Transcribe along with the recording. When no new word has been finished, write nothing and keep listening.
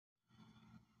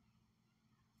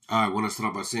I want to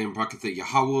start by saying Barakatha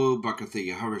Yahweh, Barakatha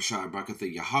Yaharashai,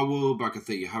 Barakatha Yahweh,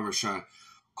 Barakatha Yaharashai.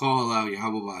 Call out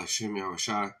Yahweh by Hashem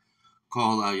Yaharashai.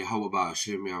 Call out Yahweh by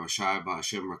Hashem Yaharashai, by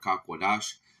Hashem Rakak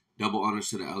Wadash. Double honors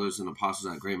to the elders and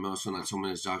apostles at Great Millstone that told me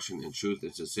his doctrine in truth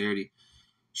and sincerity.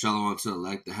 Shalom to the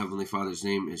elect. The Heavenly Father's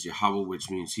name is Yahweh,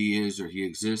 which means he is or he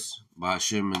exists. By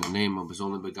Hashem, in the name of his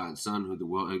only begotten Son, who the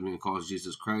world ignorant calls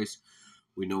Jesus Christ.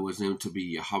 We know his name to be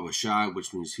Yahweh Shai,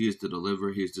 which means he is the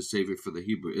deliverer, he is the savior for the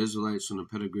Hebrew Israelites from the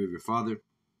pedigree of your father.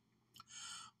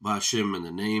 By Hashem, in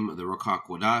the name of the Rakak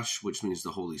Wadash, which means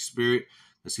the Holy Spirit,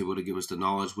 that's able to give us the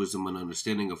knowledge, wisdom, and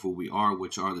understanding of who we are,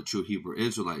 which are the true Hebrew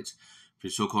Israelites. If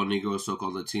you're so-called Negro,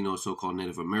 so-called Latino, so-called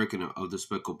Native American, or of the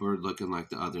speckled bird looking like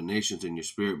the other nations, and your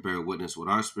spirit bear witness with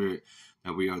our spirit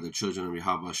that we are the children of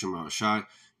Yahweh Hashem Shai,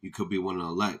 you could be one of the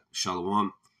elect.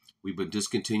 Shalom. We've been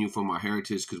discontinued from our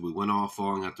heritage because we went off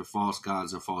falling after false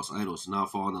gods and false idols,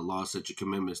 not following the law, statute,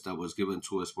 commandments that was given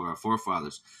to us by our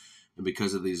forefathers. And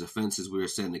because of these offenses, we are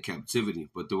sent into captivity.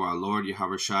 But through our Lord,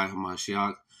 Yahweh Shai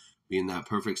HaMashiach, being that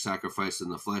perfect sacrifice in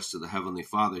the flesh to the Heavenly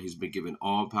Father, he's been given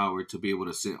all power to be able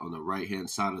to sit on the right-hand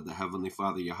side of the Heavenly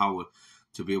Father, Yahweh,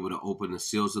 to be able to open the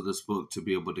seals of this book, to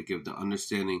be able to give the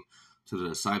understanding to the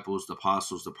disciples, the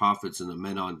apostles, the prophets, and the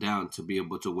men on down, to be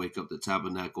able to wake up the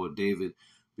tabernacle of David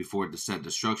before the set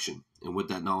destruction. And with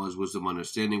that knowledge, wisdom,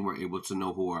 understanding, we're able to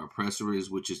know who our oppressor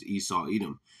is, which is Esau,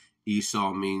 Edom.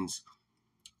 Esau means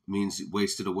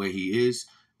wasted away he is,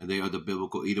 and they are the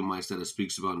biblical Edomites that it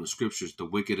speaks about in the scriptures, the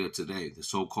wicked of today, the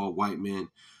so-called white man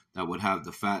that would have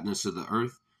the fatness of the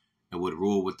earth and would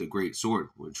rule with the great sword,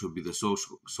 which would be the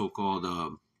so-called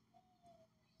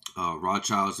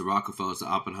Rothschilds, the Rockefellers, the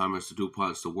Oppenheimers, the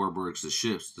DuPonts, the Warburgs, the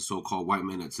Schiffs, the so-called white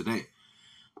men of today.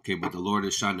 Okay, but the Lord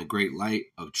has shined a great light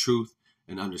of truth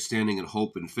and understanding and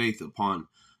hope and faith upon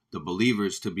the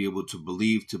believers to be able to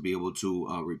believe, to be able to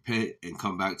repent and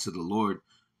come back to the Lord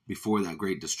before that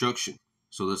great destruction.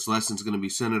 So this lesson is going to be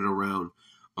centered around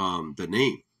the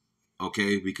name,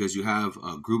 okay, because you have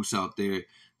groups out there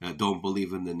that don't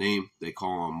believe in the name. They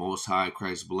call on Most High,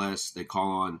 Christ blessed. They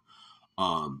call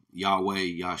on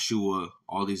Yahweh, Yahshua,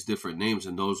 all these different names,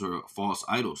 and those are false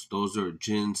idols. Those are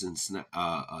jinns and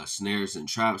snares and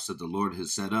traps that the Lord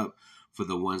has set up for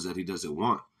the ones that he doesn't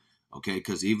want. Okay,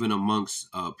 because even amongst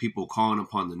people calling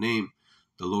upon the name,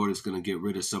 the Lord is going to get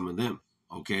rid of some of them.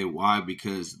 Okay, why?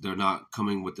 Because they're not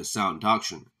coming with the sound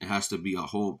doctrine. It has to be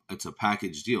it's a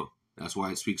package deal. That's why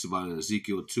it speaks about in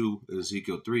Ezekiel 2 and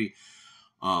Ezekiel 3,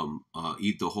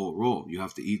 eat the whole roll. You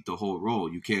have to eat the whole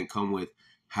roll. You can't come with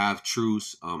half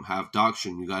truths, half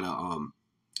doctrine. You gotta,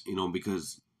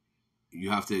 because you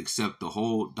have to accept the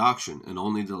whole doctrine, and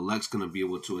only the elect's gonna be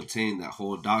able to attain that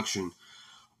whole doctrine,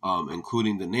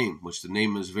 including the name, which the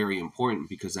name is very important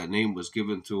because that name was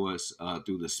given to us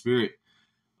through the Spirit,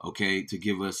 okay, to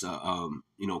give us,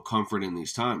 comfort in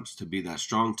these times, to be that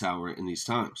strong tower in these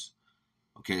times.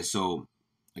 Okay, so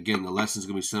again, the lesson's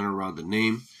gonna be centered around the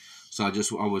name. So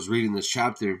I was reading this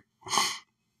chapter.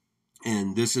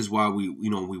 And this is why we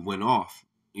went off,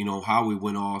 how we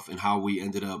went off and how we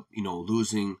ended up,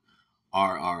 losing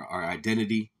our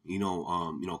identity,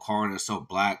 calling ourselves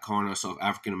Black, calling ourselves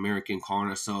African American, calling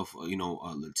ourselves,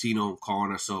 Latino,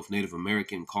 calling ourselves Native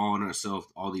American, calling ourselves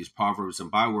all these proverbs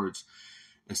and bywords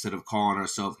instead of calling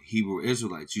ourselves Hebrew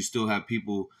Israelites. You still have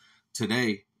people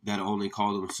today that only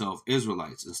call themselves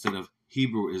Israelites instead of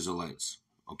Hebrew Israelites.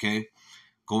 Okay,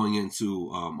 going into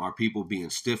our people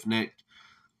being stiff-necked.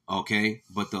 Okay,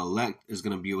 but the elect is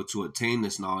going to be able to attain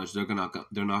this knowledge. They're not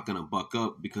going to buck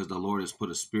up because the Lord has put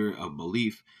a spirit of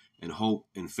belief and hope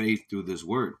and faith through this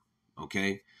word.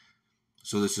 Okay,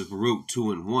 so this is Baruch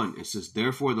 2:1. It says,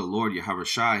 "Therefore the Lord Yahweh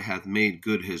Shai hath made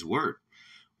good his word."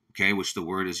 Okay, which the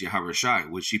word is Yahweh Shai,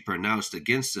 which he pronounced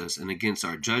against us and against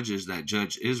our judges that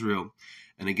judge Israel,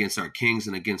 and against our kings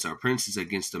and against our princes,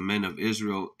 against the men of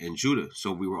Israel and Judah.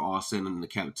 So we were all sent into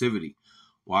captivity.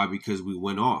 Why? Because we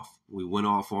went off. We went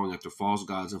off falling after false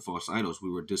gods and false idols.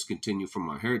 We were discontinued from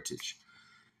our heritage.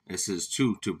 It says,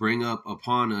 2, to bring up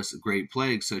upon us great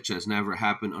plagues, such as never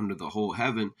happened under the whole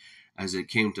heaven, as it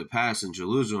came to pass in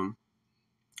Jerusalem,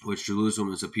 which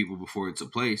Jerusalem is a people before it's a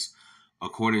place,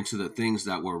 according to the things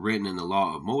that were written in the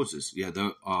law of Moses. Yeah,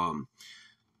 the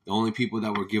only people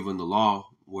that were given the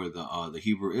law were the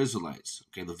Hebrew Israelites.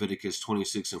 Okay, Leviticus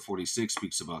 26:46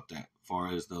 speaks about that. As far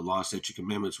as the law, statute,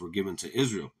 commandments were given to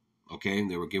Israel. Okay,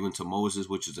 they were given to Moses,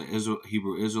 which is a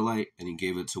Hebrew Israelite, and he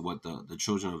gave it to the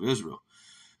children of Israel.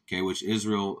 Okay, which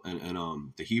Israel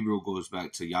and the Hebrew goes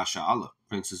back to Yasha'Allah,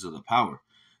 princes of the power.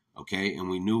 Okay, and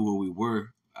we knew who we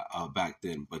were back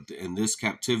then. But in this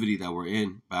captivity that we're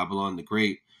in, Babylon the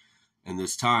Great, in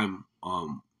this time,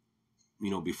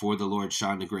 before the Lord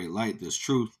shined a great light, this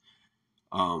truth,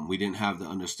 we didn't have the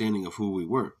understanding of who we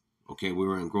were. Okay, we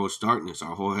were in gross darkness.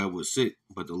 Our whole head was sick,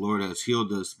 but the Lord has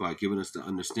healed us by giving us the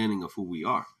understanding of who we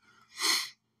are.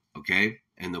 Okay,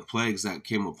 and the plagues that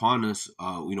came upon us,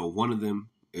 one of them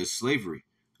is slavery.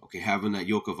 Okay, having that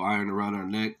yoke of iron around our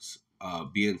necks,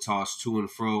 being tossed to and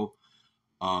fro,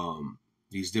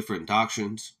 these different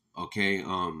doctrines. Okay,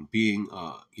 being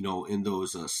in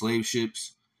those slave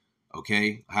ships.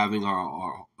 Okay, having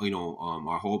our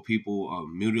whole people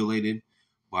mutilated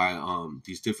by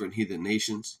these different heathen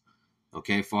nations.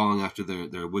 Okay, following after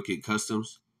their wicked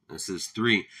customs. It says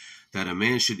 3, that a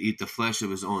man should eat the flesh of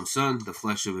his own son, the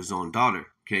flesh of his own daughter.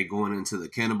 Okay, going into the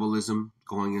cannibalism,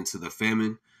 going into the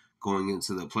famine, going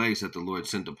into the plagues that the Lord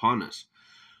sent upon us.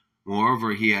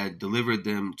 Moreover, he had delivered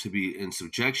them to be in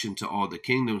subjection to all the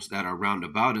kingdoms that are round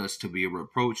about us, to be a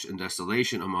reproach and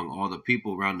desolation among all the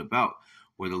people round about,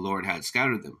 where the Lord had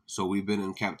scattered them. So we've been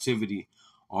in captivity.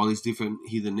 All these different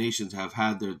heathen nations have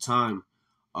had their time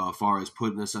far as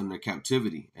putting us under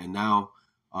captivity. And now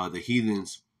the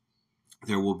heathens,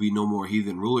 there will be no more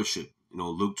heathen rulership.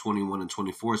 Luke 21 and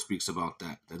 24 speaks about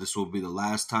that this will be the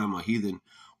last time a heathen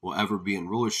will ever be in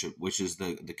rulership, which is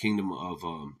the kingdom of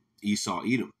Esau,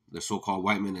 Edom, the so-called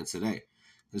white men of today.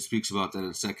 It speaks about that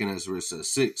in 2 Ezra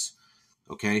 6.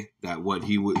 Okay, that what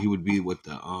he would be with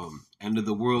the end of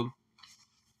the world.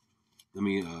 Let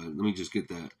me just get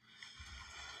that.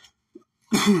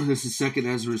 This is 2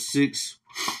 Ezra 6,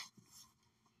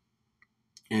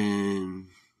 and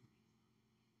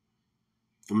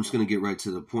I'm just going to get right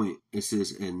to the point. It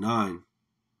says in 9,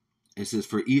 it says,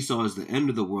 for Esau is the end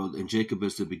of the world, and Jacob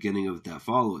is the beginning of that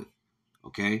followeth.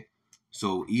 Okay?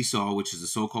 So Esau, which is the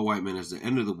so-called white man, is the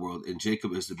end of the world, and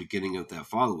Jacob is the beginning of that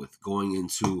followeth. Going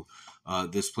into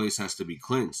this place has to be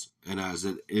cleansed. And as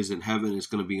it is in heaven, it's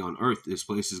going to be on earth. This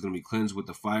place is going to be cleansed with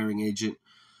the firing agent,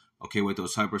 okay, with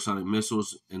those hypersonic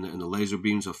missiles and the laser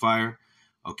beams of fire.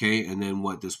 Okay, and then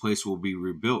what, this place will be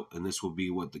rebuilt, and this will be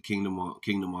what, the kingdom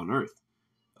on earth.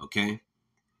 Okay,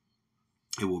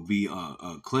 it will be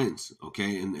cleansed.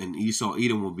 Okay, and Esau,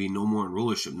 Edom will be no more in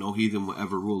rulership. No heathen will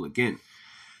ever rule again.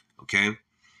 Okay,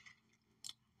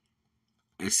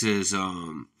 it says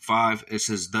 5. It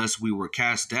says, thus we were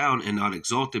cast down and not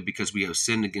exalted, because we have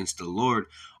sinned against the Lord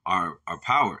our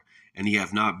power, and ye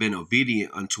have not been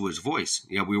obedient unto his voice.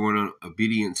 Yeah, we weren't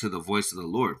obedient to the voice of the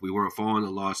Lord. We weren't following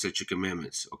the law, statute,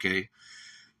 commandments. Okay,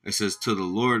 it says, to the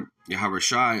Lord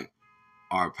Yahawashi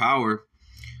our power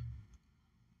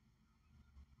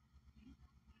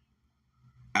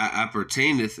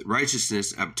obtaineth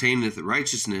righteousness,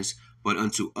 but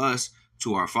unto us,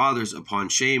 to our fathers, upon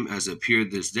shame, as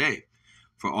appeared this day.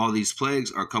 For all these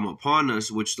plagues are come upon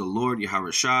us, which the Lord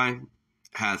Yahawashi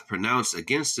hath pronounced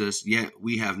against us, yet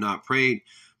we have not prayed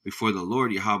before the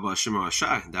Lord Yahweh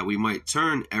Shemashai, that we might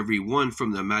turn every one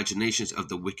from the imaginations of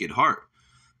the wicked heart.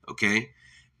 Okay,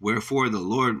 wherefore the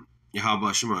Lord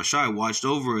Yahweh Shemashai watched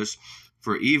over us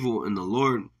for evil, and the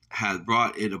Lord hath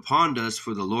brought it upon us,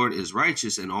 for the Lord is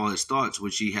righteous in all his thoughts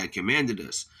which he had commanded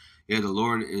us. Yeah, the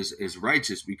Lord is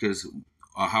righteous, because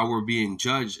how we're being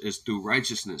judged is through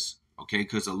righteousness. Okay,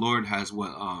 because the Lord has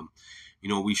what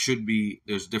we should be.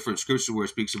 There's different scripture where it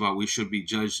speaks about we should be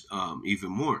judged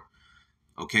even more.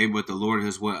 Okay, but the Lord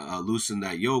has loosened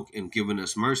that yoke and given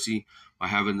us mercy by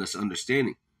having this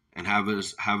understanding and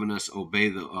having us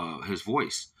obey his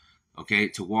voice. Okay,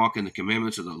 to walk in the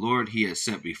commandments of the Lord he has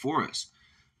set before us.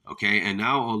 Okay, and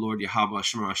now, O Lord Yahweh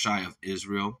Shemashai of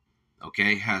Israel,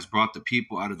 okay, has brought the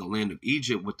people out of the land of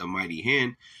Egypt with a mighty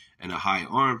hand and a high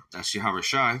arm. That's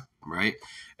Yahawashi, right?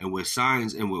 And with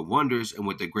signs and with wonders and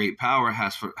with the great power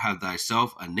have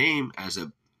thyself a name as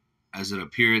it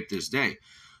appeareth this day.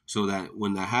 So that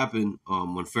when that happened,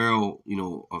 when Pharaoh,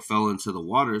 fell into the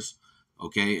waters,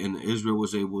 okay, and Israel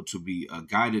was able to be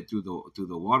guided through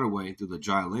the waterway, through the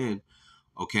dry land,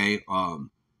 okay,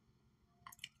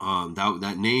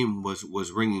 that name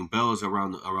was ringing bells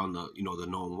around the the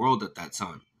known world at that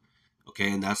time.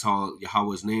 Okay, and that's how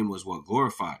Yahweh's name was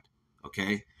glorified.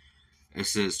 Okay, it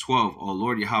says 12, O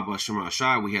Lord Yahweh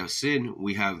Shemashai, we have sinned,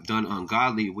 we have done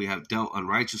ungodly, we have dealt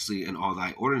unrighteously in all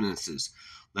thy ordinances.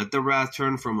 Let the wrath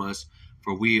turn from us,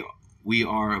 for we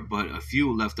are but a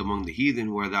few left among the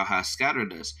heathen, where thou hast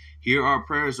scattered us. Hear our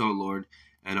prayers, O Lord,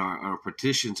 and our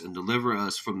petitions, and deliver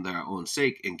us from their own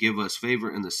sake, and give us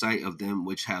favor in the sight of them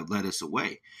which have led us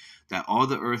away, that all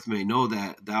the earth may know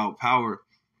that thou power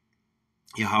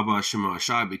Yahweh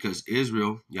Shemashai, because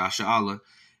Israel, Yasha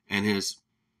and his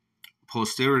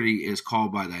posterity is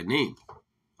called by thy name.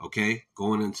 Okay,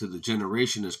 going into the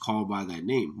generation is called by thy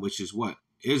name, which is what?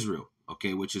 Israel.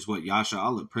 Okay, which is what? Yasha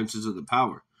Allah, princes of the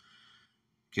power.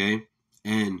 Okay,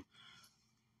 And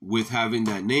with having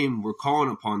that name, we're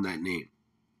calling upon that name,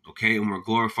 okay? And we're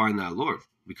glorifying that Lord,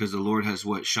 because the Lord has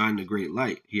what? Shined a great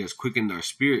light. He has quickened our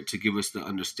spirit to give us the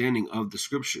understanding of the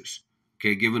scriptures,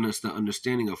 okay? Giving us the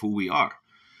understanding of who we are,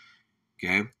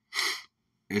 okay?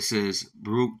 It says,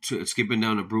 skipping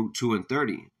down to Baruch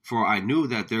 2:30. For I knew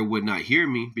that they would not hear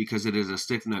me, because it is a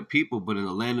stiff-necked people, but in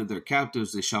the land of their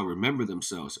captives they shall remember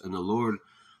themselves. And the Lord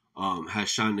has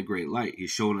shined a great light.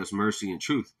 He's showing us mercy and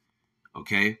truth,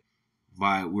 okay?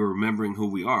 We're remembering who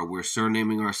we are. We're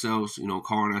surnaming ourselves,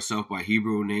 calling ourselves by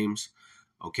Hebrew names,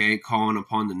 okay? Calling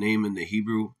upon the name in the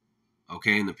Hebrew,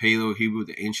 okay? In the Paleo Hebrew,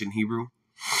 the ancient Hebrew,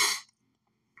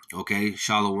 okay?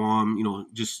 Shalom,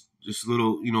 just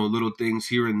little things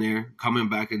here and there coming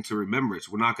back into remembrance.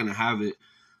 We're not going to have it,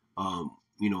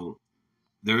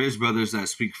 there is brothers that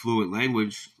speak fluent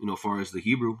language, as far as the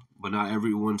Hebrew, but not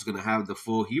everyone's going to have the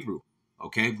full Hebrew,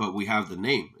 okay? But we have the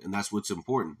name, and that's what's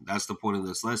important. That's the point of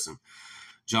this lesson.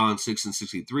 John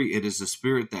 6:63, it is the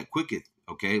spirit that quicketh,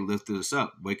 okay? Lifteth us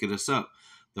up, waketh us up.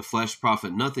 The flesh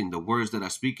profit nothing. The words that I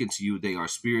speak unto you, they are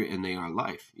spirit and they are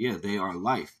life. Yeah, they are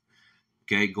life,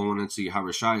 okay? Going into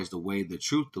Yahawashi is the way, the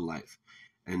truth, the life.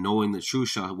 And knowing the truth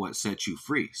shall what? Set you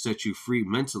free. Set you free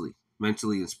mentally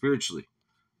and spiritually,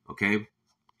 okay?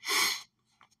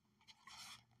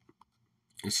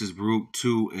 It says Baruch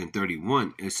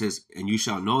 2:31. It says, and you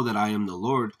shall know that I am the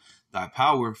Lord, thy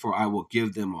power, for I will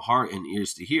give them a heart and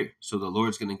ears to hear. So the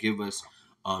Lord's going to give us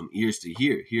ears to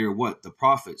hear. Hear what? The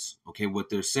prophets, okay, what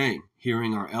they're saying.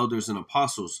 Hearing our elders and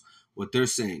apostles, what they're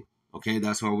saying, okay?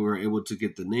 That's why we were able to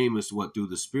get the name, is what? Through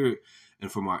the Spirit,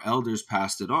 and from our elders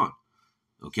passed it on,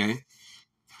 okay?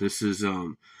 This is,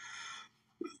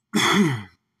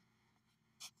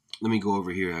 let me go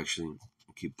over here, actually.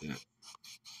 Keep that.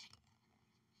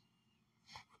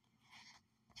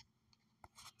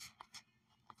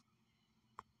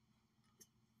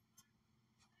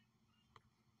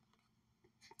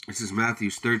 This is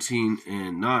Matthew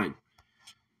 13:9.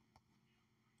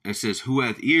 It says, who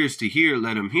hath ears to hear,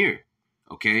 let him hear.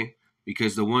 Okay?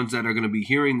 Because the ones that are going to be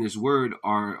hearing this word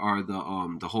are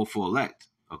the hopeful elect.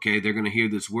 Okay? They're going to hear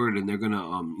this word, and they're going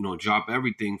to drop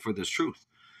everything for this truth.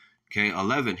 Okay?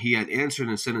 11, he had answered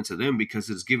and said unto them, because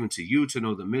it is given to you to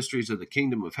know the mysteries of the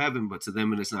kingdom of heaven, but to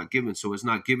them it is not given. So it's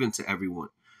not given to everyone.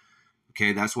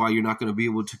 Okay? That's why you're not going to be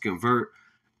able to convert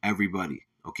everybody.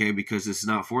 Okay? Because it's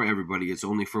not for everybody. It's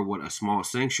only for what? A small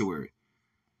sanctuary.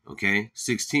 Okay,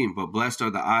 16, but blessed are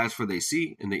the eyes for they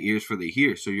see, and the ears for they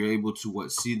hear. So you're able to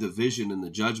what? See the vision and the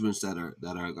judgments that are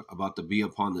about to be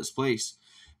upon this place,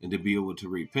 and to be able to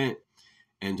repent,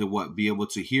 and to what? Be able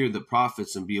to hear the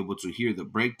prophets, and be able to hear the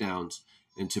breakdowns,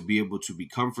 and to be able to be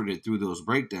comforted through those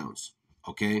breakdowns.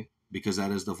 Okay, because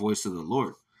that is the voice of the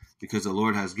Lord. Because the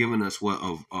Lord has given us what?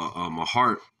 A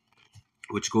heart,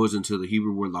 which goes into the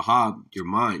Hebrew word lahab, your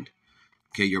mind.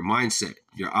 Okay, your mindset,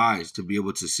 your eyes, to be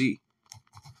able to see.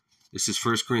 This is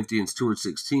 1 Corinthians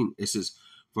 2:16. It says,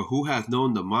 for who hath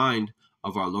known the mind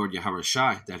of our Lord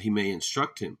Yahawashi, that he may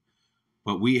instruct him?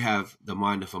 But we have the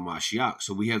mind of a Mashiach.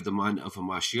 So we have the mind of a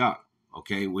Mashiach,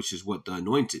 okay, which is what? The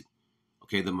anointed,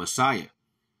 okay, the Messiah,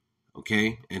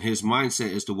 okay? And his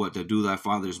mindset is to what? To do thy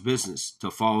father's business,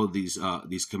 to follow these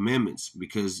commandments,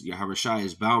 because Yahawashi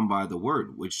is bound by the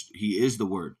word, which he is the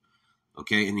word,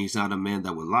 okay? And he's not a man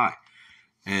that would lie.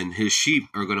 And his sheep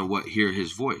are going to what? Hear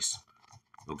his voice.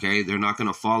 Okay, they're not going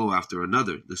to follow after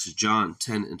another. This is John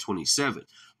 10:27.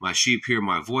 My sheep hear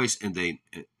my voice, and it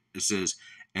says,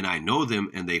 and I know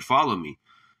them, and they follow me.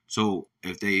 So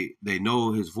if they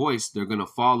know his voice, they're going to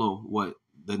follow what?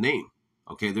 The name.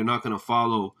 Okay, they're not going to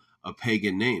follow a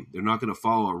pagan name. They're not going to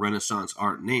follow a Renaissance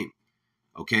art name.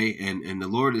 Okay, and the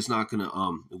Lord is not going to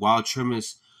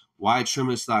why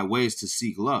trimmest thy ways to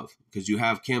seek love? Because you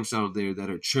have camps out there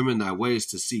that are trimming thy ways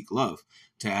to seek love,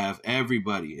 to have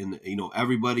everybody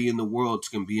everybody in the world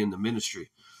can be in the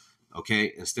ministry,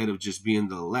 okay, instead of just being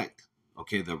the elect,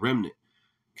 okay, the remnant.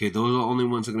 Okay, those are the only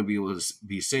ones that are going to be able to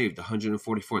be saved,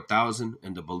 144,000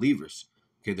 and the believers,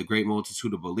 okay, the great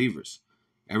multitude of believers.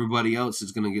 Everybody else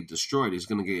is going to get destroyed. He's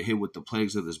going to get hit with the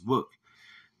plagues of this book.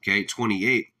 Okay,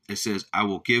 28, it says, I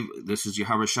will give, this is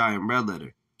Yahawashi in red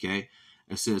letter, okay.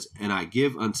 It says, and I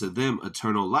give unto them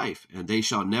eternal life, and they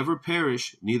shall never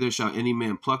perish, neither shall any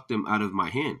man pluck them out of my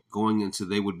hand. Going into,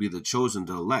 they would be the chosen,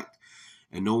 the elect,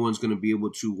 and no one's going to be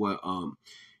able to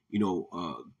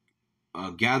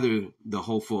gather the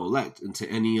hopeful elect into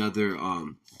any other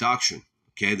doctrine.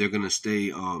 Okay, they're going to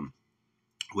stay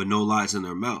with no lies in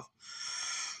their mouth.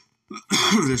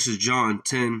 This is John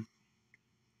 10:4.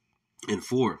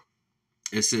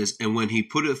 It says, and when he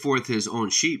putteth forth his own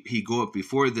sheep, he goeth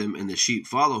before them, and the sheep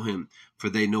follow him, for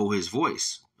they know his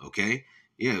voice. Okay.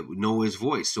 Yeah, we know his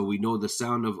voice. So we know the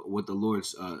sound of what the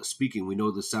Lord's speaking. We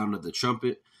know the sound of the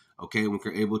trumpet. Okay. And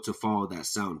we're able to follow that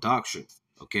sound doctrine.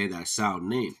 Okay. That sound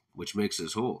name, which makes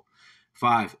us whole.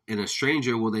 5, and a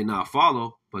stranger will they not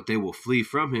follow, but they will flee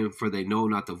from him, for they know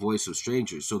not the voice of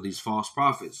strangers. So these false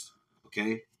prophets,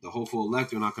 okay, the hopeful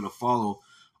elect are not going to follow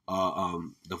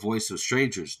the voice of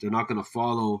strangers. They're not going to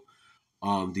follow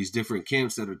these different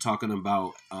camps that are talking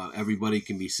about everybody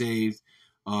can be saved.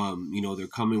 They're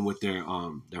coming with their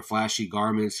flashy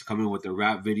garments, coming with their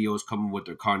rap videos, coming with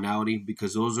their carnality,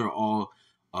 because those are all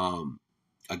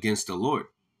against the Lord.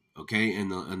 Okay,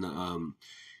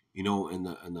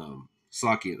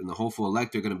 Slakia and the hopeful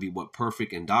elect are going to be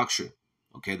perfect in doctrine.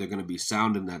 Okay, they're going to be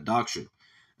sound in that doctrine,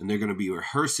 and they're going to be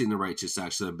rehearsing the righteous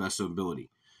acts to the best of ability.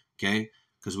 Okay,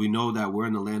 because we know that we're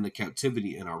in the land of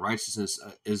captivity, and our righteousness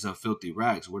is a filthy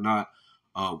rags.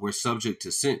 We're subject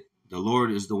to sin. The Lord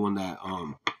is the one that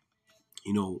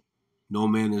no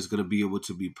man is going to be able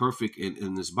to be perfect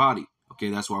in this body. Okay,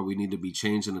 that's why we need to be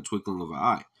changed in the twinkling of an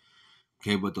eye.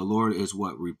 Okay, but the Lord is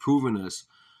reproving us,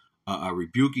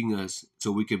 rebuking us,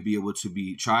 so we can be able to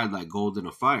be tried like gold in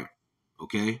a fire.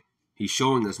 Okay, He's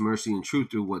showing us mercy and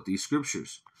truth through these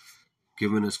scriptures,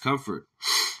 giving us comfort.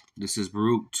 This is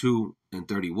Baruch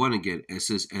 2:31 again. It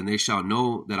says, "And they shall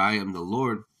know that I am the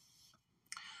Lord,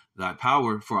 thy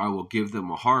power, for I will give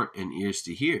them a heart and ears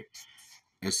to hear."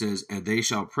 It says, "And they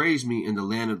shall praise me in the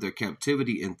land of their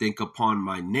captivity and think upon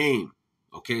my name."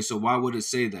 Okay, so why would it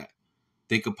say that?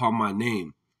 Think upon my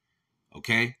name.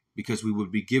 Okay, because we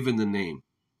would be given the name.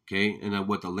 Okay, and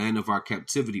the land of our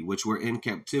captivity, which we're in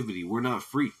captivity, we're not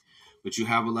free. But you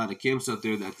have a lot of camps out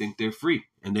there that think they're free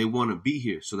and they want to be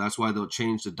here. So that's why they'll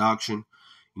change the doctrine.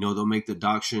 They'll make the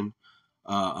doctrine,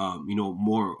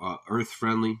 more earth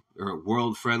friendly or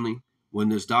world friendly, when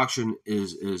this doctrine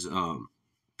is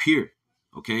pure.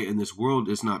 Okay, and this world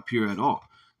is not pure at all.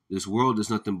 This world is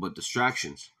nothing but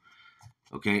distractions.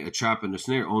 Okay, a trap and a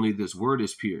snare. Only this word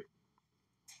is pure.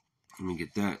 Let me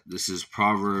get that. This is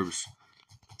Proverbs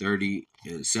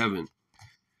 30:7.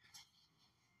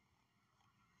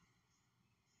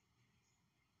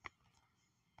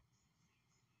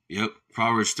 Yep,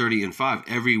 Proverbs 30:5.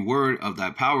 Every word of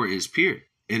thy power is pure.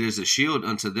 It is a shield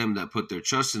unto them that put their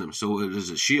trust in him. So it is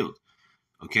a shield.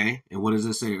 Okay, and what does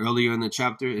it say earlier in the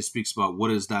chapter? It speaks about what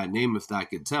is thy name if thou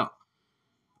can tell.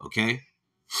 Okay,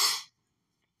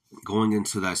 going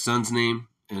into thy son's name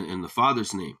and the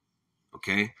father's name.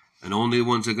 Okay, and only the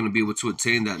ones that are going to be able to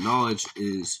attain that knowledge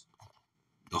is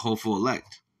the hopeful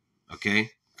elect.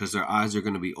 Okay, because their eyes are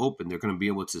going to be open. They're going to be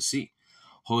able to see.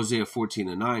 Hosea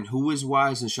 14:9. Who is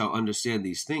wise and shall understand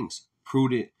these things?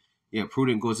 Prudent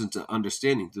goes into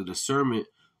understanding, the discernment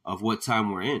of what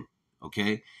time we're in.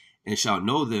 Okay, and shall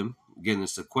know them. Again,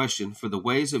 it's a question. For the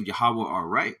ways of Yahweh are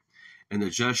right, and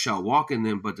the just shall walk in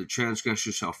them, but the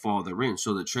transgressors shall fall therein.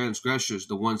 So the transgressors,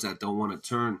 the ones that don't want to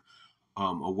turn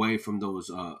away from those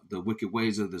the wicked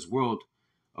ways of this world,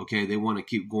 okay, they want to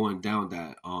keep going down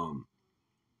that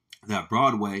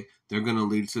Broadway, they're going to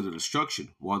lead to the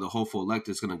destruction, while the hopeful elect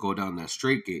is going to go down that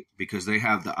straight gate, because they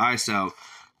have the eye salve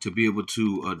to be able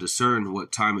to discern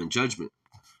what time and judgment.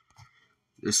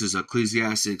 This is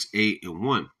Ecclesiastes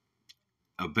 8:1.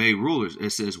 Obey rulers.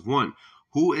 It says 1.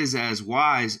 Who is as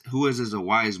a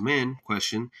wise man?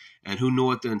 Question. And who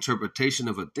knoweth the interpretation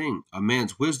of a thing? A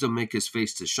man's wisdom make his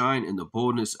face to shine, and the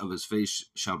boldness of his face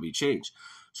shall be changed.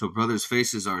 So brothers'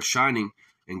 faces are shining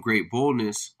in great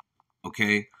boldness,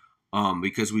 okay,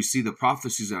 because we see the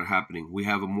prophecies that are happening. We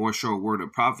have a more sure word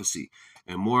of prophecy,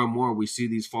 and more we see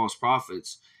these false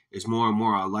prophets, is more and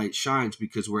more our light shines,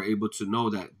 because we're able to know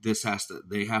that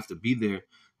they have to be there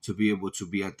to be able to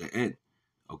be at the end.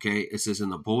 Okay, it says,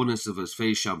 "And the boldness of his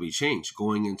face shall be changed,"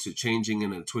 going into changing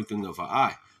in a twinkling of an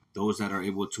eye. Those that are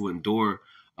able to endure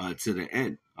to the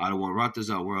end. I don't want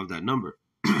Ratazal, we're of that number.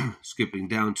 Skipping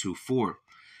down to 4.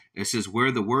 It says,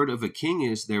 "Where the word of a king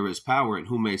is, there is power, and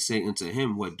who may say unto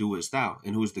him, what doest thou?"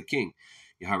 And who's the king?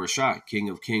 Yahawashi, King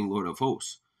of kings, Lord of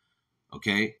hosts.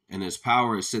 Okay, and his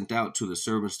power is sent out to the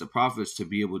servants, the prophets, to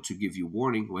be able to give you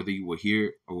warning, whether you will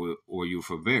hear or you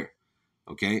forbear.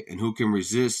 Okay, and who can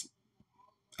resist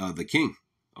the king?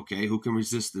 Okay, who can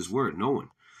resist this word? No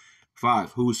one.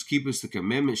 5. Who keepeth the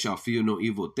commandment shall feel no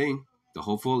evil thing, the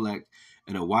hopeful elect,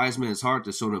 and a wise man's heart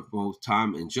discerneth both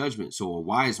time and judgment. So a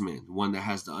wise man, one that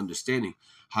has the understanding.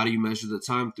 How do you measure the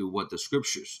time? Through what? The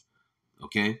scriptures.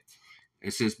 Okay,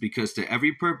 it says, "Because to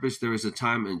every purpose there is a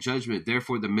time and judgment,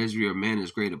 therefore the misery of man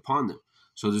is great upon them."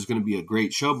 So there's going to be a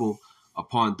great trouble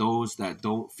upon those that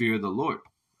don't fear the Lord.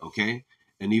 Okay,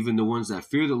 and even the ones that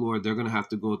fear the Lord, they're going to have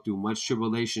to go through much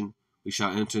tribulation. We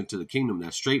shall enter into the kingdom,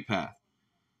 that straight path.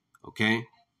 Okay,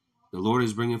 The Lord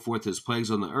is bringing forth his plagues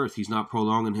on the earth. He's not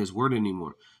prolonging his word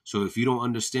anymore. So if you don't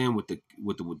understand what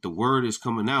the word is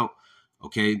coming out,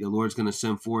 okay, the Lord's going to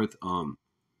send forth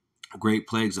great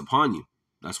plagues upon you.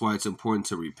 That's why it's important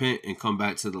to repent and come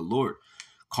back to the Lord.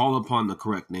 Call upon the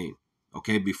correct name,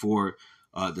 okay, before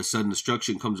the sudden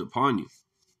destruction comes upon you.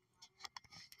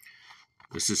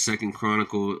 This is 2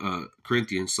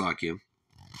 Corinthians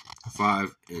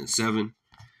 5 and 7.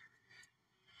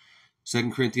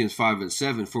 2 Corinthians 5 and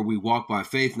 7, for we walk by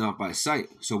faith, not by sight.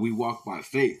 So we walk by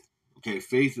faith. Okay,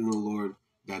 faith in the Lord,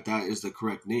 that is the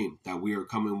correct name, that we are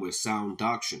coming with sound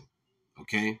doctrine.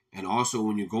 Okay, and also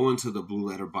when you go into the Blue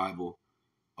Letter Bible,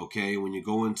 okay, when you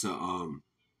go into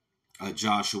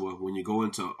Joshua, when you go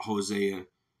into Hosea,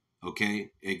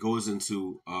 okay, it goes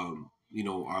into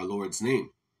our Lord's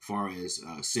name, as far as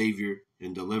Savior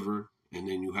and Deliverer, and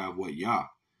then you have what? Yah,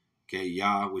 okay,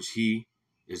 Yah, which he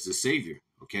is the Savior,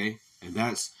 okay, and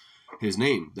that's his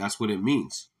name. That's what it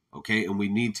means, okay, and we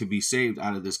need to be saved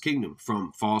out of this kingdom,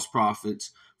 from false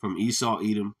prophets, from Esau,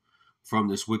 Edom, from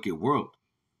this wicked world,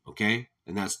 okay,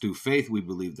 and that's through faith we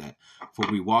believe that. For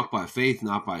we walk by faith,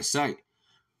 not by sight.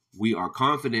 We are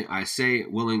confident, I say,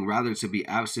 willing rather to be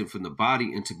absent from the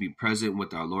body and to be present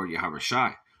with our Lord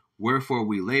Yahushua. Wherefore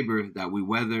we labor that we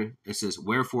whether, it says,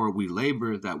 wherefore we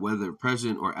labor that whether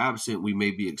present or absent, we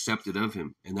may be accepted of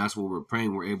him. And that's what we're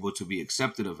praying. We're able to be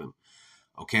accepted of him.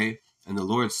 Okay. And the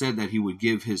Lord said that he would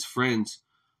give his friends,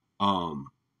 the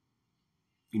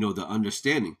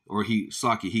understanding, or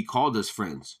he called us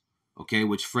friends. Okay.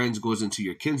 Which friends goes into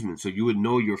your kinsmen. So you would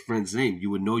know your friend's name.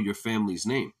 You would know your family's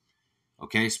name.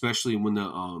 Okay. Especially when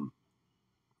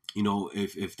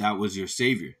if that was your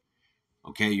Savior.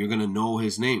 Okay, you're going to know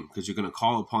his name because you're going to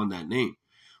call upon that name.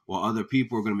 While other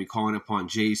people are going to be calling upon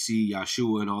JC,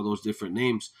 Yeshua, and all those different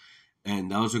names. And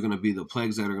those are going to be the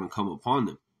plagues that are going to come upon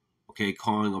them. Okay,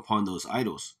 calling upon those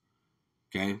idols.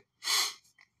 Okay.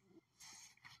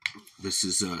 This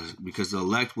is because the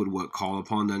elect would call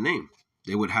upon that name.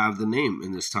 They would have the name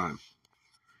in this time.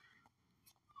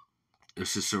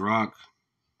 This is Sirach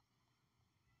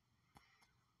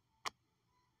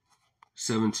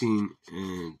 17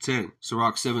 and 10.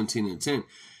 Sirach 17 and 10.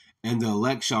 And the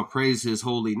elect shall praise his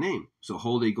holy name. So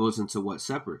holy goes into what?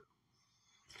 Separate.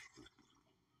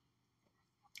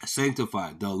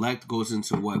 Sanctified. The elect goes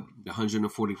into what? The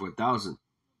 144,000.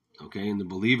 Okay, and the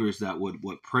believers that would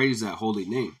praise that holy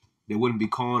name. They wouldn't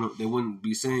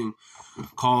be saying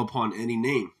call upon any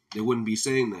name. They wouldn't be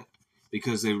saying that,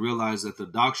 because they realize that the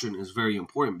doctrine is very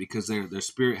important, because their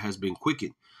spirit has been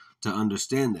quickened to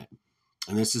understand that.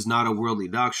 And this is not a worldly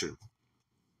doctrine.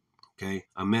 Okay.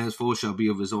 A man's foe shall be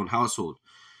of his own household.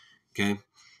 Okay.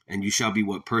 And you shall be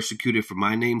persecuted for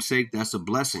my name's sake. That's a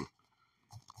blessing.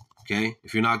 Okay.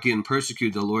 If you're not getting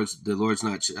persecuted, the Lord's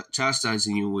not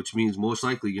chastising you, which means most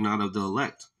likely you're not of the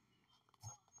elect.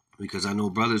 Because I know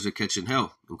brothers are catching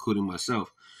hell, including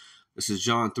myself. This is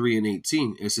John 3 and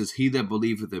 18. It says, he that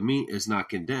believeth in me is not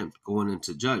condemned, going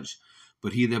into judge.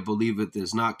 But he that believeth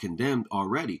is not condemned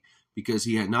already, because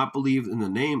he had not believed in the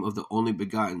name of the only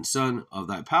begotten Son of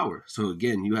thy power. So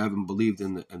again, you haven't believed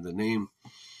in the name.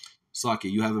 Slaki,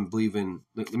 you haven't believed in.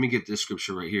 Let me get this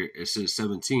scripture right here. It says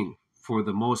 17. For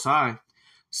the Most High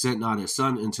sent not his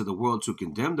Son into the world to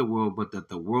condemn the world, but that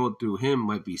the world through him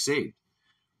might be saved.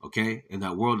 Okay, and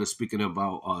that world is speaking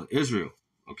about Israel.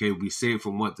 Okay, be saved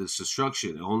from what? This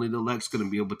destruction. And only the elect's going to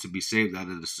be able to be saved out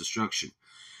of this destruction.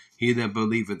 He that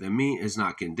believeth in me is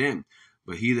not condemned,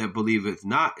 but he that believeth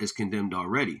not is condemned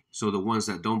already. So the ones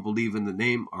that don't believe in the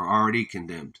name are already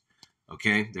condemned.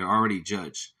 Okay, they're already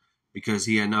judged, because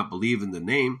he had not believed in the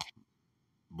name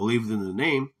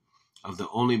of the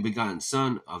only begotten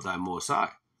Son of thy Most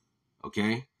High.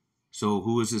 Okay, so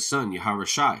who is his son?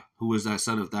 Yahushua. Who is that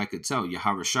son, if that could tell?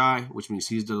 Yahushua, which means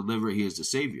he's the deliverer, he is the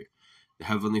Savior. The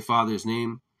Heavenly Father's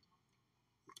name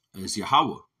is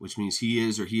Yahweh, which means he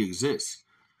is or he exists.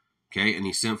 Okay, and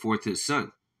he sent forth his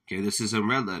Son. Okay, this is in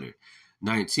red letter.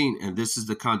 19, and this is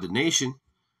the condemnation.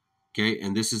 Okay,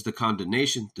 and this is the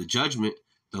condemnation, the judgment.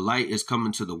 The light is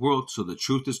coming to the world, so the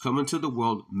truth is coming to the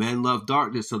world. Men love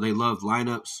darkness, so they love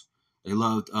lineups. They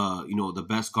loved, the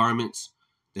best garments.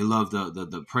 They love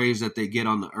the praise that they get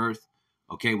on the earth.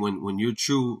 Okay, when your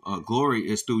true glory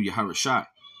is through Yahushua.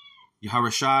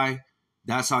 Yahushua,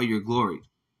 that's how you're gloried.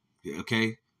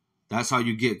 Okay, that's how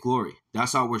you get glory.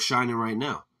 That's how we're shining right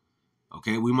now.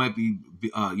 Okay, we might be,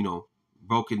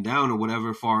 broken down or whatever,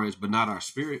 as far as, but not our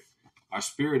spirit. Our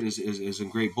spirit is in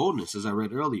great boldness, as I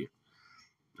read earlier.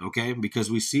 Okay,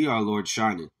 because we see our Lord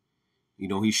shining.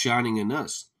 He's shining in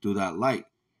us through that light.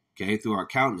 Okay, through our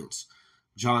countenance.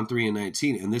 John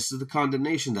 3:19. And this is the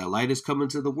condemnation, that light is come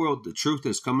into the world, the truth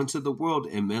has come into the world,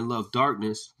 and men love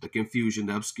darkness, the confusion,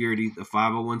 the obscurity, the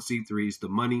 501c3s, the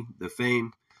money, the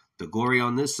fame, the glory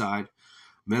on this side.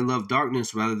 Men love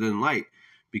darkness rather than light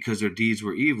because their deeds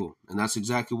were evil. And that's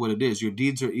exactly what it is. Your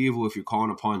deeds are evil if you're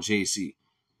calling upon JC.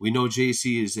 We know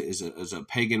JC is a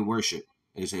pagan worship.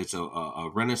 It's a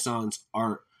Renaissance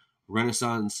art,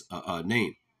 Renaissance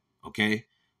name, okay,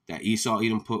 that Esau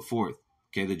Edom put forth.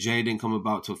 Okay, the J didn't come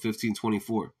about till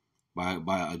 1524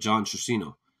 by John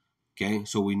Trissino. Okay,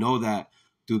 so we know that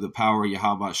through the power of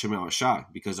Yahweh Shem Shai,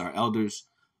 because our elders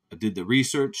did the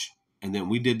research, and then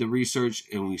we did the research,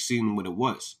 and we seen what it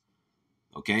was.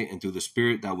 Okay, and through the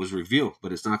spirit that was revealed,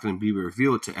 but it's not going to be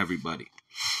revealed to everybody.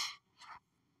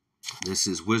 This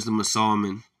is Wisdom of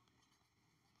Solomon.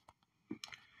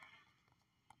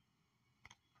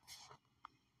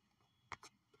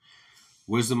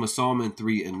 Wisdom of Solomon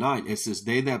 3:9. It says,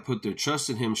 they that put their trust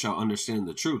in him shall understand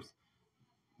the truth.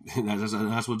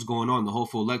 That's what's going on. The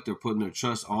hopeful elect are putting their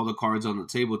trust, all the cards on the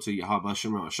table to Yahweh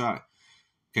Shem Shai.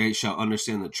 Okay, shall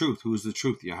understand the truth. Who is the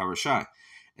truth? Yahweh Shai.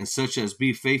 And such as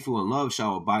be faithful in love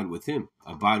shall abide with him.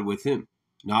 Abide with him.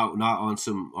 Not on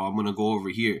some, I'm going to go over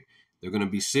here. They're going to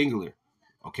be singular.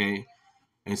 Okay.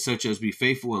 And such as be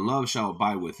faithful in love shall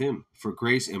abide with him. For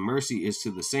grace and mercy is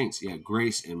to the saints. Yeah,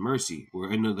 grace and mercy.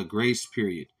 We're into the grace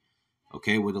period.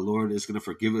 Okay, where the Lord is going to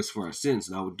forgive us for our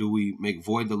sins. Now, do we make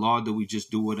void the law? Do we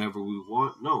just do whatever we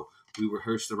want? No, we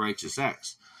rehearse the righteous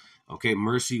acts. Okay,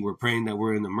 mercy, we're praying that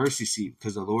we're in the mercy seat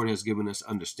because the Lord has given us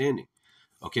understanding.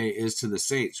 Okay, is to the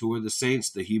saints. Who are the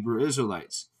saints? The Hebrew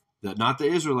Israelites. Not the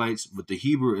Israelites, but the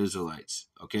Hebrew Israelites.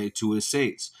 Okay, to his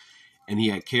saints. And he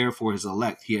had care for his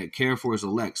elect. He had care for his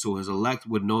elect, so his elect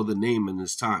would know the name in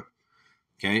this time.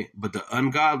 Okay, but the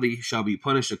ungodly shall be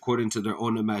punished according to their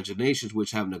own imaginations,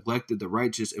 which have neglected the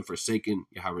righteous and forsaken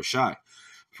Yahweh Shai.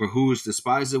 For who is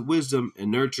despised of wisdom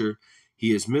and nurture,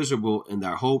 he is miserable, and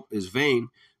their hope is vain,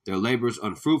 their labors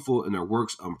unfruitful, and their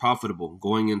works unprofitable,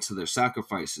 going into their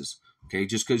sacrifices. Okay,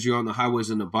 just because you're on the highways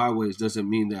and the byways doesn't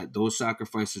mean that those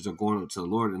sacrifices are going up to the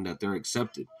Lord and that they're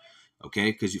accepted.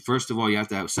 Okay, because first of all, you have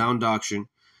to have sound doctrine,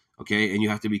 okay, and you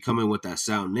have to be coming with that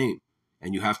sound name,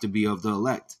 and you have to be of the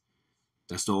elect.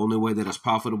 That's the only way that is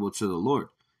profitable to the Lord.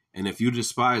 And if you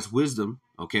despise wisdom,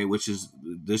 okay, which is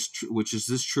this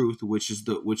truth, which is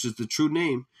the true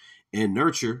name, and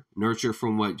nurture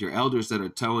from what your elders that are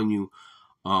telling you,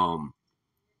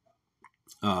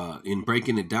 in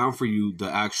breaking it down for you,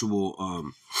 the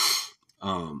actual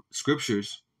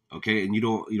scriptures, okay, and you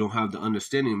don't have the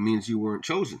understanding, it means you weren't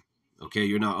chosen. Okay,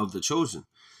 you're not of the chosen.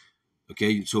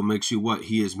 Okay, so it makes you what?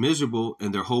 He is miserable,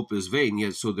 and their hope is vain.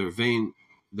 Yet, so their vain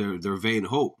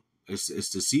hope is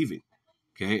deceiving.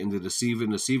 Okay, and the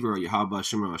deceiver are Yahweh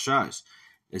Shem Shai.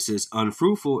 It says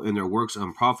unfruitful and their works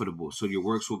unprofitable. So your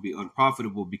works will be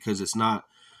unprofitable because it's not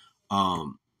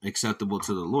acceptable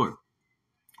to the Lord.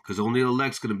 Because only the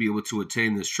elect's going to be able to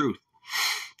attain this truth.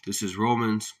 This is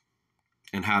Romans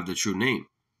and have the true name.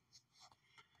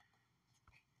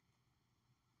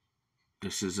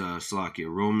 This is Slakia,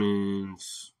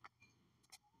 Romans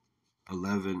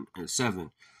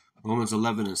 11:7. Romans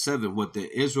 11:7. What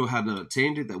the Israel had not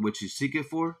attained it, that which he seeketh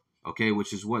for, okay,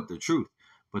 which is what? The truth.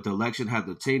 But the election had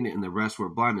attained it, and the rest were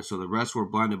blinded. So the rest were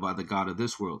blinded by the God of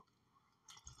this world.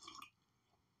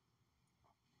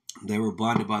 They were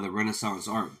blinded by the Renaissance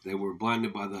art. They were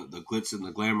blinded by the glitz and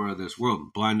the glamour of this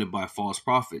world. Blinded by false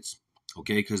prophets,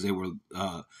 okay, because they were,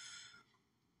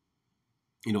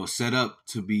 set up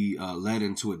to be led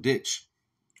into a ditch,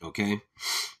 okay,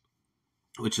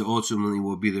 which ultimately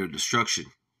will be their destruction.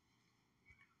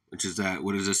 Which is that,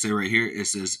 what does it say right here? It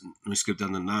says, let me skip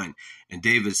down to 9. And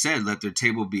David said, let their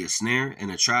table be a snare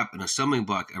and a trap and a stumbling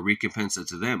block, a recompense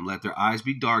unto them. Let their eyes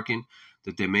be darkened,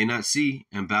 that they may not see,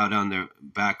 and bow down their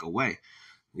back away.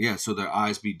 Yeah, so their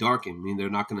eyes be darkened. I mean, they're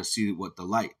not going to see what the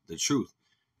light, the truth,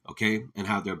 okay, and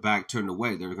have their back turned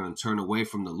away. They're going to turn away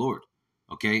from the Lord,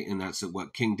 okay, and that's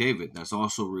what King David, that's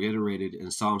also reiterated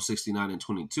in Psalm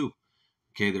 69:22.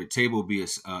 Okay, their table be a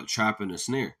trap and a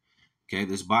snare. Okay,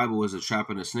 this Bible is a trap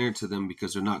and a snare to them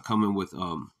because they're not coming with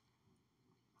a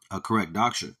correct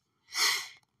doctrine.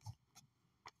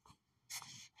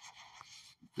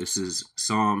 This is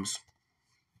Psalms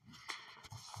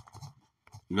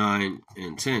 9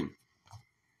 and 10.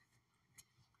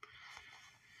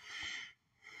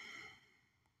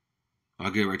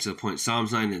 I'll get right to the point.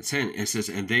 Psalms 9 and 10. It says,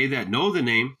 and they that know the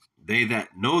name,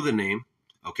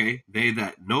 okay, they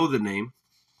that know the name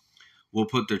will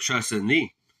put their trust in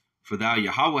thee. For thou,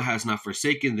 Yahweh, has not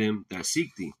forsaken them that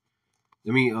seek thee.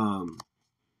 Let me, I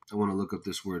want to look up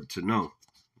this word to know.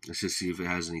 Let's just see if it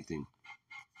has anything.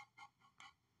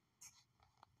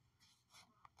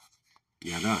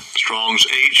 Yada. Strong's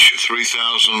H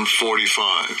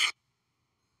 3045.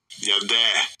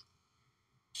 Yadah.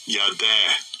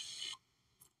 Yadah.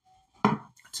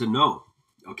 To know.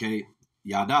 Okay.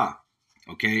 Yada.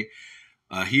 Okay.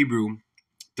 Hebrew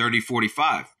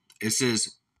 3045. It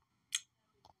says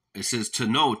to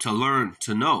know, to learn,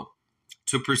 to know,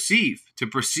 to perceive,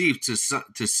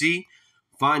 to see,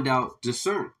 find out,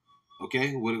 discern.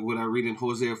 Okay, what I read in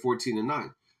Hosea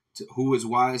 14:9. Who is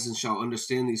wise and shall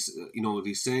understand these,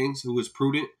 these sayings? Who is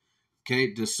prudent?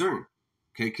 Okay, discern.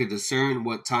 Okay, can discern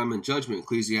what time and judgment.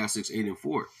 Ecclesiastes 8:4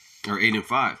 or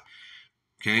 8:5.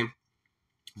 Okay,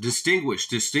 distinguish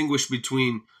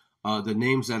between the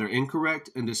names that are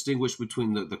incorrect and distinguish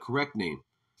between the correct name.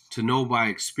 To know by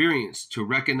experience, to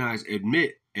recognize,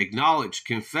 admit, acknowledge,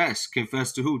 confess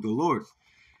to who? The Lord.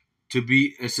 To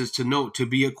be, it says to know, to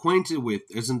be acquainted with.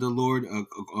 Isn't the Lord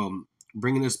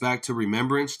bringing us back to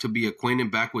remembrance, to be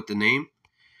acquainted back with the name?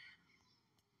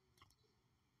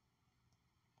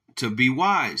 To be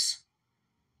wise.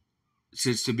 It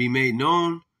says to be made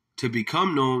known, to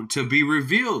become known, to be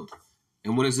revealed.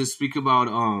 And what does it speak about?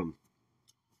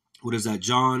 What is that?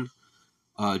 John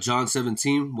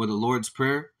 17, where the Lord's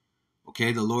Prayer.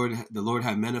 Okay, the Lord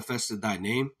had manifested thy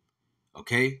name.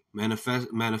 Okay,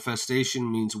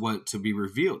 manifestation means what? To be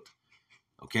revealed.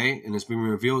 Okay, and it's being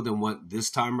revealed in what? This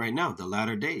time right now, the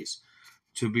latter days.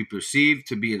 To be perceived,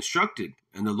 to be instructed.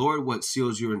 And the Lord, what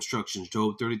seals your instructions?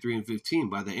 Job 33:15,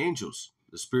 by the angels,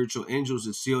 the spiritual angels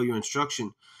that seal your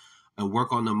instruction and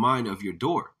work on the mind of your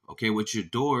door. Okay, which your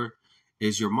door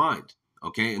is your mind.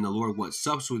 Okay, and the Lord, what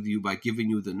sups with you by giving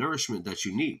you the nourishment that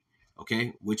you need.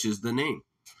 Okay, which is the name.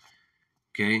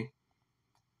 Okay.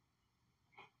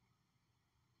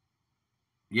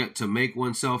 Yet to make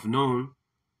oneself known,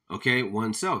 okay,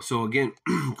 oneself. So again,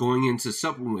 going into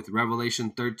supping with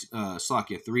Revelation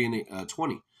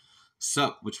 3:20,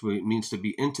 sup, which means to be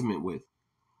intimate with.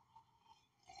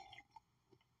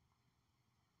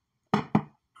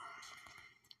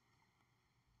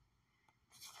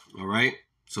 All right,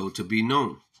 so to be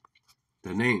known,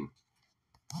 the name.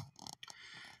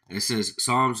 It says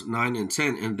Psalms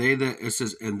 9:10, and they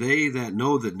that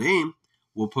know the name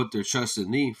will put their trust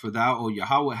in thee, for thou, O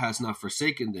Yahweh, hast not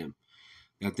forsaken them,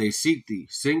 that they seek thee.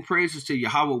 Sing praises to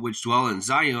Yahweh, which dwell in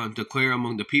Zion, declare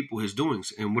among the people his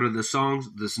doings. And what are the songs?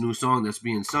 This new song that's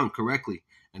being sung correctly.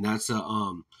 And that's the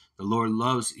Lord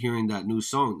loves hearing that new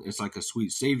song. It's like a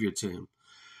sweet savior to him.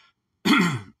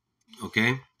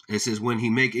 Okay? It says, when he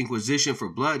make inquisition for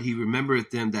blood, he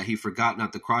remembereth them that he forgot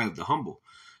not the cry of the humble.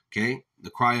 Okay? The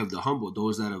cry of the humble,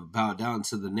 those that have bowed down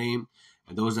to the name,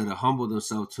 and those that have humbled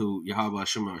themselves to Yahweh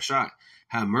Hashem Rashai.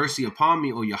 Have mercy upon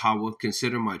me, O Yahweh.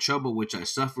 Consider my trouble, which I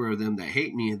suffer of them that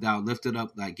hate me, and thou lifted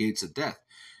up thy gates of death.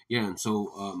 Yeah, and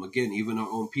so, again, even our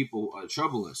own people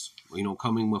trouble us,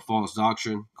 coming with false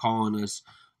doctrine, calling us,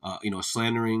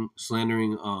 slandering,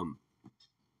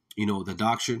 the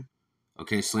doctrine,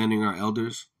 okay, slandering our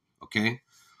elders, okay?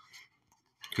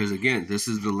 Because, again, this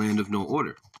is the land of no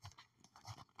order.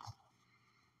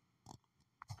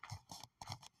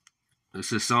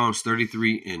 This is Psalms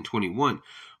 33:21.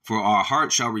 For our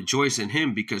heart shall rejoice in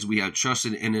him, because we have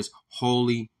trusted in his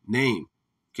holy name.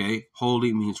 Okay,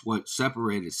 holy means what?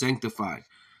 Separated, sanctified.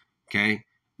 Okay,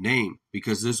 name,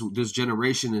 because this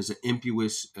generation is an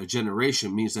impious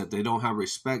generation, means that they don't have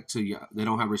respect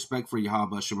for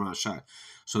Yahweh Shema Shai.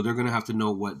 So they're gonna have to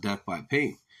know what death by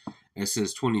pain. It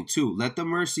says 22. Let the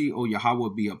mercy, O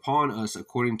Yahweh, be upon us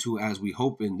according to as we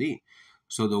hope in thee.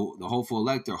 So the hopeful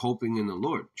elect are hoping in the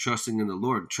Lord, trusting in the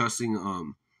Lord, trusting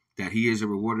that he is a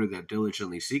rewarder that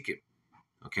diligently seek him.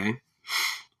 Okay?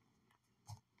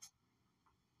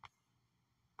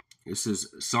 This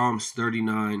is Psalms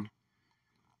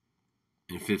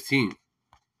 39:15.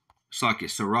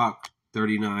 Sirach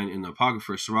 39 in the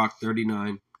Apocrypha, Sirach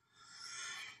 39.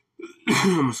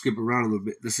 I'm going to skip around a little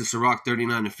bit. This is Sirach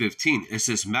 39:15. It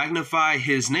says, magnify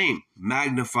his name.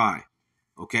 Magnify.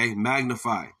 Okay?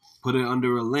 Magnify. Put it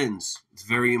under a lens. It's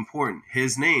very important.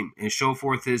 His name, and show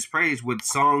forth his praise with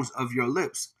songs of your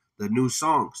lips. The new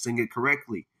song, sing it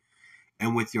correctly.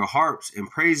 And with your harps, in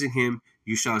praising him,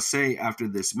 you shall say after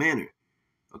this manner.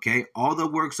 Okay, all the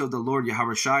works of the Lord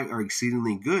Yahweh Shai are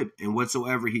exceedingly good, and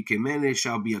whatsoever he commanded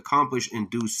shall be accomplished in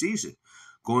due season.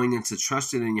 Going into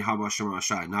trusting in Yahweh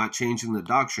Shai, not changing the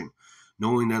doctrine,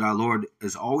 knowing that our Lord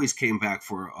has always came back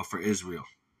for Israel.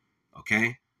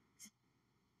 Okay.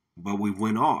 But we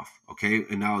went off, okay?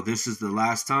 And now this is the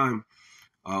last time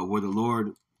where the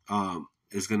Lord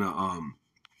is going to,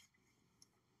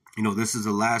 this is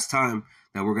the last time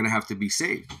that we're going to have to be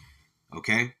saved,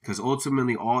 okay? Because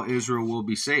ultimately all Israel will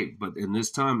be saved. But in this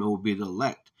time, it will be the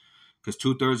elect. Because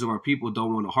 2/3 of our people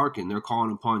don't want to hearken. They're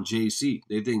calling upon JC.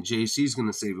 They think JC is going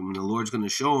to save them, and the Lord's going to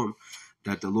show them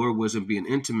that the Lord wasn't being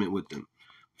intimate with them,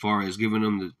 as far as giving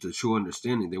them the true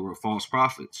understanding. They were false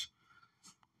prophets.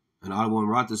 And Ottawa and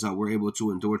Ratazal were able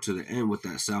to endure to the end with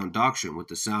that sound doctrine, with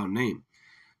the sound name.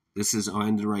 This is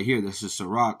ending right here. This is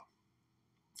Sirach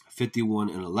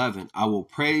 51:11. I will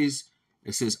praise.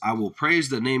 It says, I will praise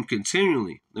the name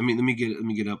continually. Let me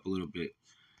get up a little bit.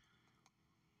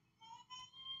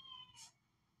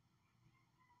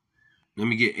 Let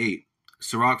me get 8.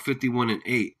 Sirach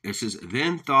 51:8. It says,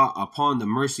 then thought upon the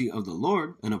mercy of the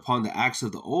Lord and upon the acts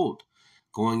of the old.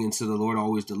 Going into the Lord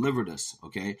always delivered us.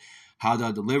 Okay. How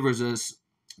thou delivered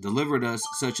us,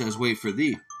 such as wait for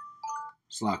thee.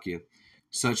 Slakia.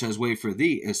 Such as wait for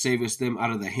thee, and savest them out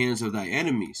of the hands of thy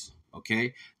enemies.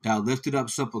 Okay. Thou lifted up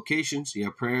supplications,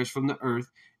 prayers from the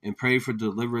earth, and prayed for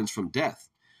deliverance from death.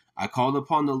 I called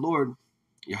upon the Lord,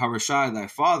 Yahawashi, thy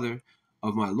father,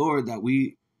 of my Lord, that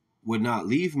we would not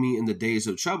leave me in the days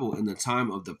of trouble, in the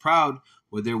time of the proud,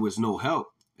 where there was no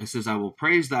help. It says, I will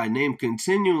praise thy name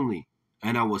continually,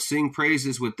 and I will sing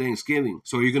praises with thanksgiving.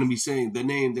 So you're going to be saying the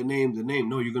name.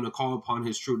 No, you're going to call upon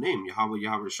his true name, Yahweh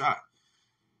Yahawashi.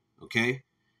 Okay?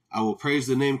 I will praise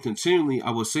the name continually. I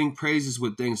will sing praises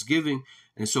with thanksgiving.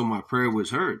 And so my prayer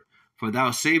was heard. For thou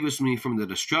savest me from the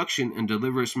destruction and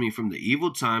deliverest me from the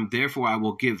evil time. Therefore I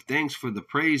will give thanks for the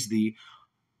praise thee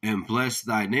and bless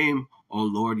thy name, O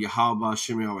Lord Yahweh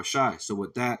Shem Yahawashi. So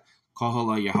with that,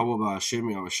 Kahala Yahweh Shem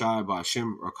Yahawashi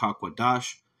Ba'Shem Rakak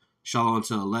Wadash. Shalom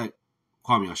to elect.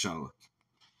 Kwam Yashala.